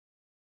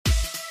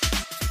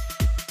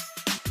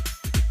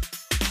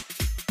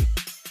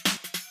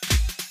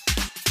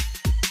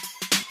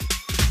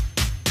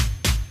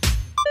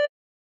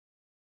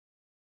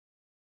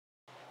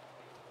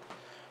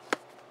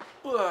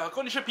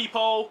Konnichiwa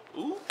people.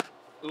 Ooh,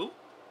 ooh.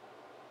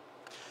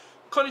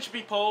 Konnichiwa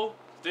people.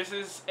 This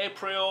is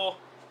April.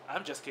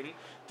 I'm just kidding.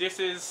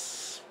 This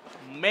is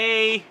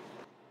May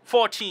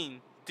 14.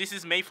 This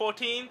is May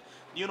 14.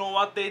 You know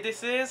what day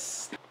this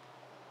is?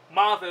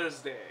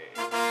 Mother's Day.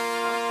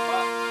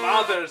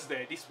 Mother's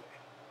Day. This way.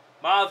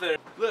 Mother.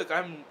 Look,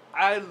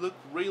 I look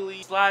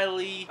really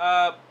slightly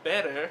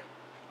better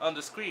on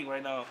the screen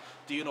right now.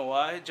 Do you know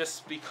why?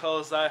 Just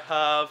because I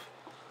have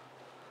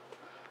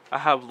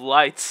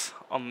lights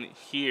on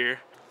here.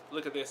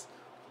 Look at this.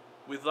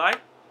 With light,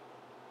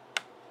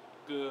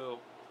 go.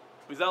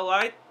 Without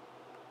light,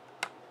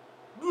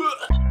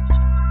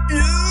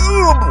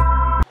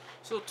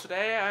 so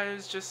today I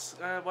was just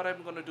what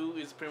I'm gonna do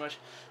is pretty much,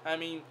 I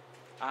mean,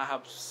 I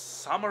have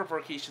summer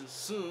vacation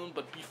soon,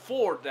 but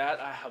before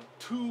that I have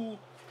 2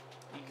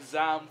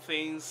 exam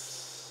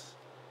things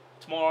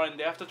tomorrow and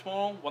the after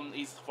tomorrow. 1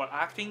 is for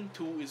acting,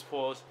 2 is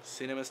for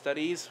cinema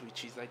studies,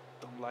 which is I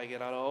don't like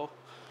it at all.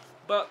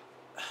 But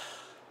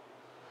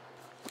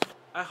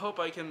I hope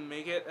I can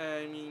make it.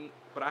 I mean,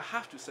 but I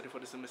have to study for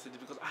the semester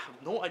because I have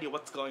no idea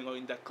what's going on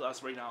in that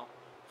class right now.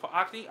 For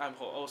acting, I'm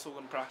also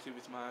going to practice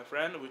with my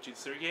friend, which is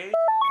Sergey.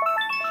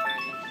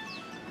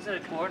 Is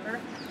it a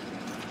quarter?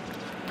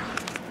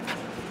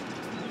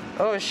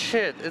 Oh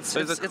shit! It's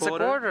a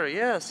quarter.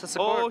 Yes, it's a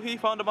quarter. Oh, he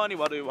found the money.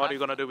 What are you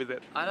gonna do with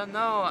it? I don't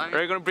know.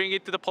 Are you gonna bring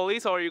it to the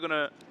police, or are you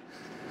gonna?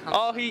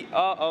 He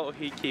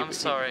keeps. I'm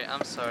sorry.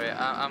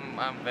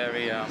 I'm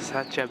very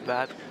Such a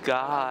bad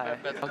guy.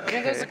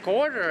 Okay, there's a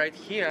quarter right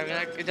here. I mean,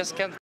 I just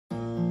can't.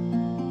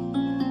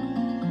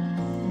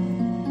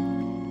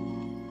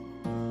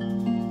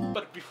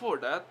 But before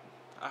that,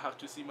 I have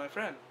to see my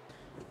friend.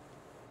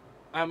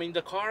 I'm in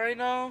the car right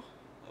now,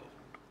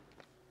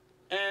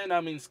 and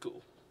I'm in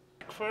school.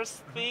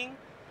 First thing,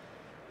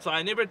 so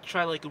I never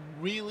tried like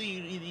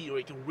really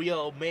like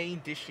real main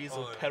dishes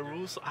of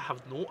Peru, so I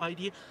have no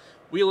idea.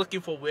 We're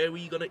looking for where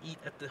we're gonna eat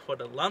for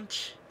the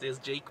lunch. There's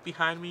Jake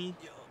behind me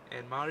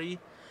and Mari.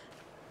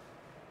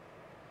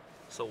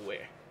 So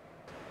where?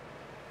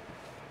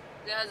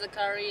 There's a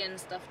curry and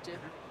stuff too.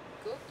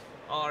 Cool.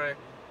 Alright,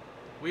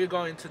 we're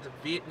going to the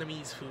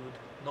Vietnamese food,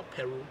 not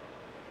Peru.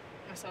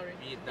 I'm sorry.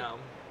 Vietnam.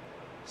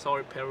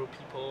 Sorry Peru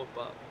people,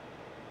 but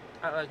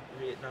I like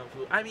Vietnam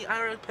food. I mean,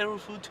 I like Peru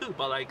food too,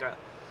 but like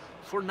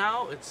for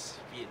now it's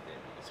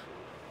Vietnamese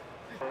food.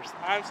 First,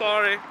 I'm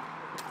sorry.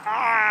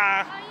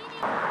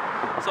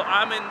 So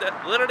I'm in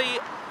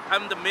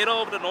the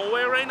middle of the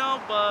nowhere right now,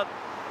 but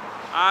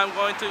I'm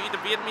going to eat the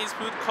Vietnamese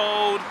food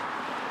called,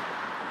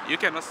 you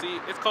cannot see,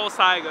 it's called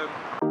Saigon.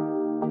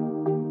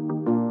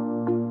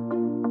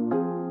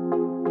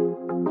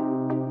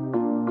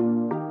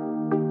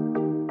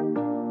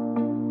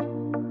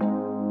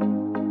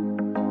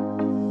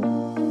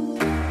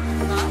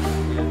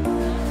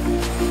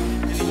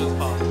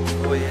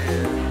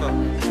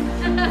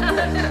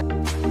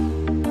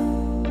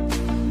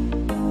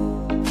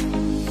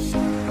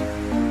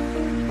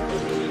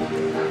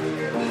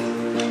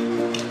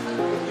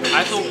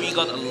 I thought we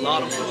got a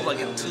lot of food, like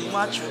too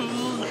much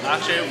food.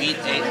 Actually, we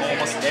ate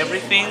almost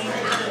everything,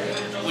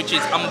 which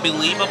is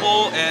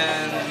unbelievable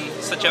and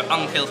such an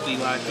unhealthy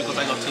life because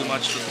I got too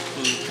much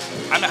food.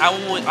 I mean,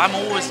 I'm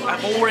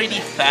already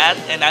fat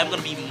and I'm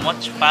gonna be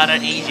much fatter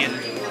Asian.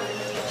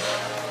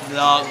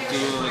 Not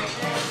good.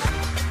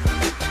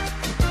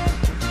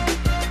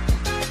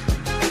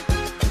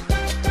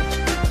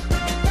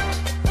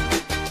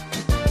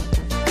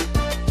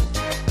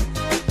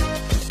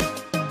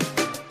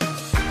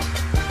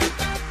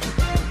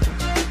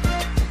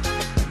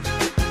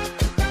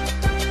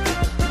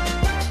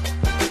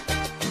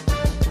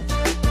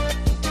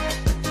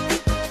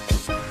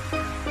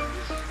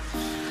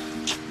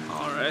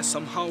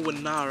 Somehow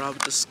when I arrived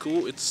at the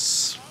school,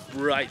 it's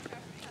bright,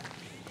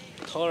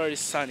 totally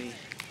sunny.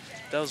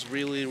 That was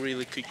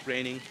really quick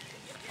raining.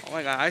 Oh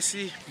my god, I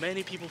see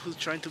many people who are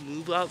trying to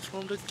move out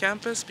from the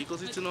campus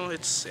because it's, you know,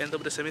 it's end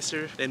of the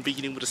semester and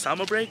beginning with the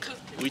summer break,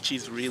 which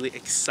is really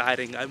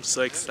exciting. I'm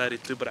so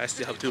excited too, but I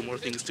still have 2 more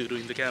things to do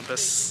in the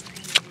campus.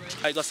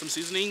 I got some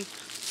seasoning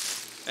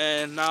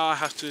and now I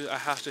have to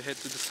head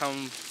to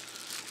some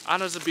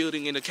another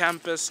building in the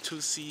campus to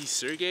see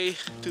Sergey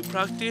to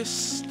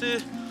practice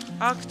the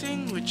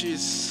acting, which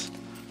is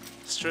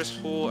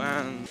stressful.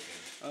 And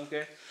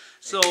okay,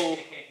 so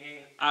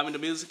I'm in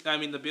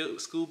the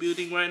school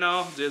building right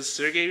now. There's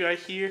Sergey right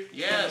here.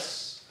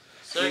 Yes,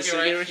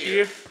 Sergey right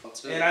here.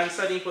 And I'm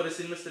studying for the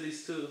cinema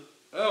studies too.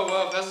 Oh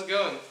wow, how's it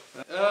going?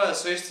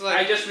 So you're still like...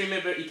 I just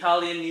remember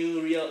Italian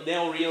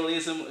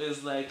neo-realism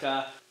is like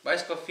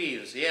bicycle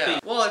thieves, yeah.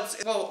 Well,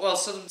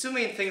 so the 2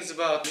 main things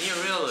about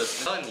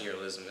neorealism, not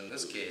neorealism in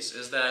this case,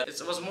 is that it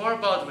was more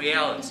about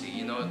reality,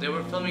 you know. They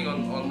were filming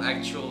on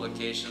actual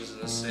locations in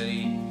the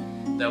city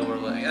that were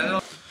like, I don't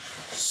know.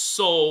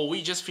 So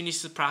we just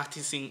finished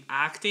practicing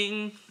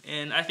acting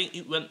and I think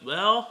it went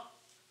well.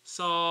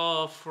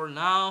 So for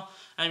now,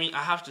 I mean,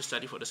 I have to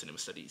study for the cinema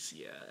studies,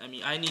 yeah. I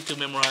mean, I need to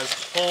memorize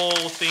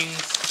whole things.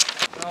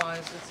 Oh,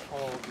 it's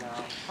cold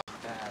now.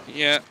 Bad.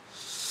 Yeah.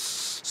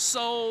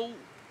 So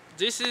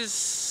this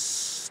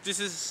is this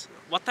is,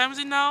 what time is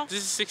it now? This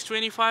is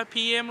 6:25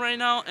 p.m. right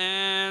now,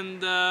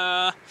 and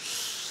I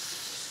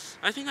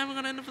think I'm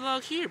gonna end the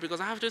vlog here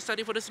because I have to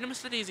study for the cinema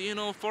studies. You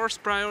know,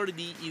 first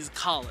priority is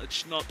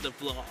college, not the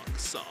vlog.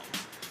 So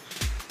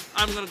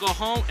I'm gonna go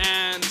home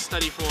and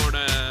study for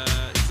the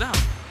exam.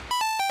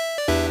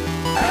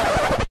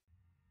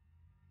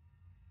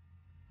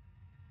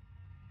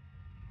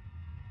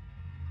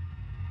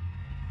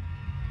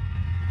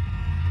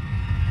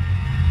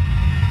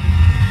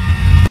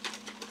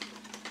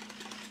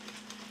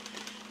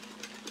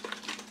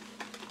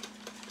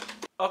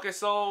 Okay,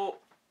 so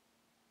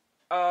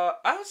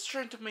I was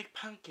trying to make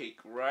pancake,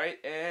 right?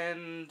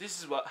 And this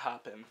is what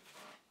happened.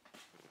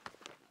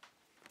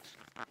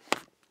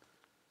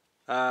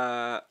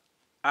 I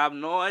have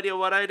no idea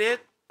what I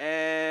did,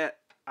 and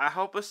I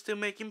hope I'm still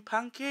making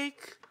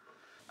pancake.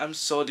 I'm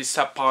so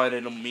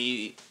disappointed on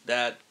me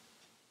that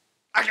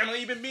I cannot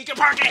even make a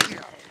pancake.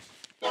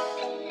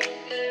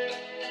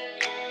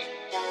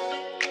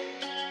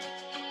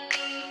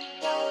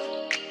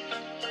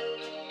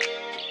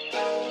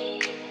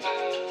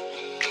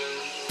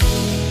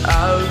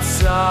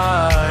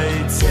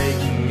 Outside,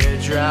 taking a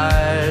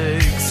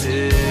drag,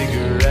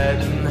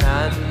 cigarette in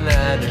hand,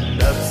 and an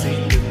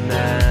upseat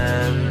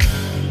man.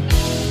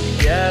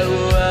 Get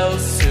well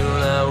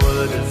soon, I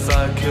would if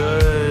I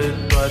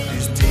could, but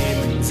these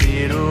demons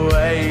eat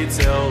away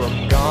till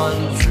I'm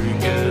gone for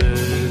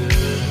good.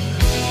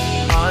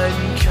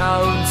 I'm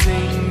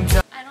counting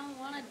down. I don't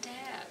want to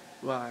dab.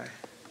 Why?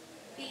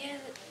 Because.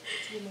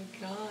 Oh my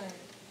god.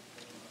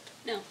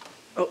 No.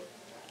 Oh.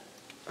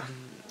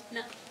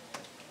 No.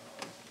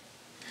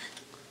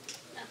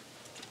 No.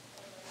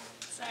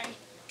 Sorry.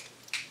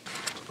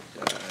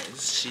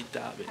 Guys, she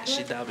dab it.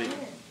 She dab it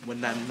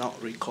when I'm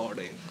not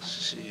recording.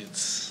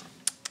 She's.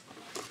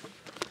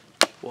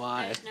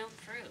 Why? There's no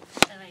proof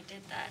that I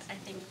did that. I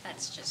think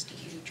that's just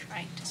you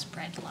trying to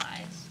spread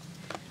lies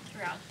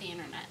throughout the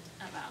internet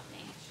about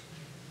me.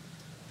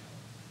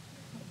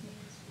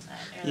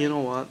 You know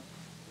what?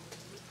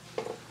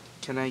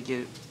 Can I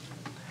get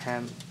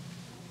hand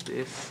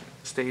this?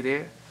 Stay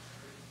there.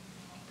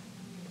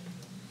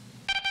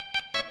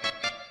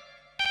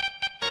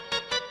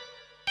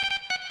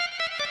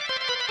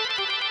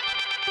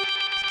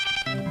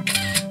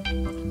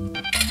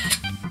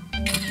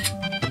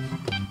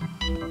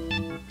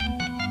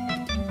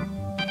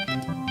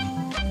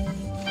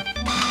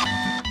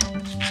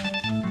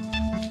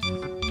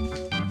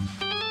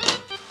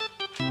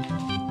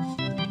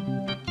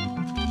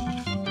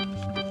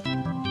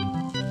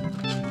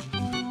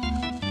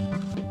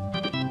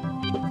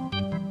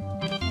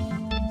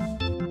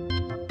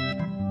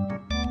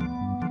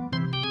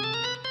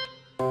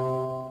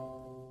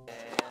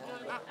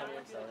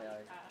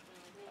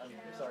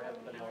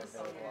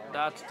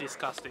 That's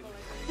disgusting.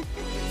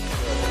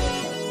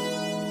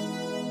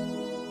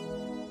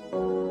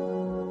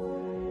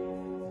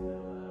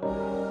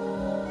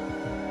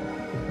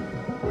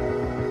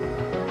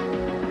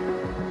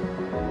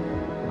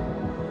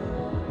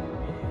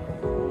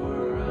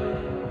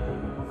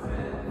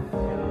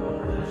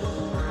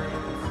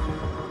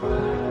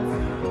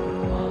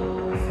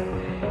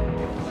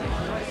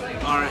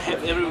 I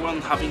have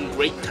everyone having a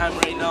great time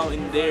right now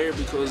in there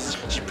because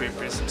she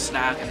prepared some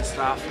snack and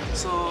stuff.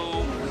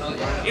 So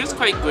it was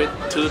quite good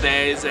 2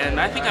 days, and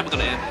I think I'm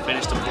gonna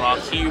finish the vlog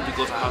here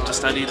because I have to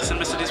study the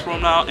cinema studies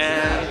from now,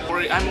 and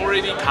I'm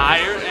already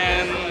tired,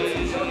 and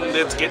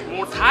let's get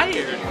more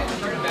tired.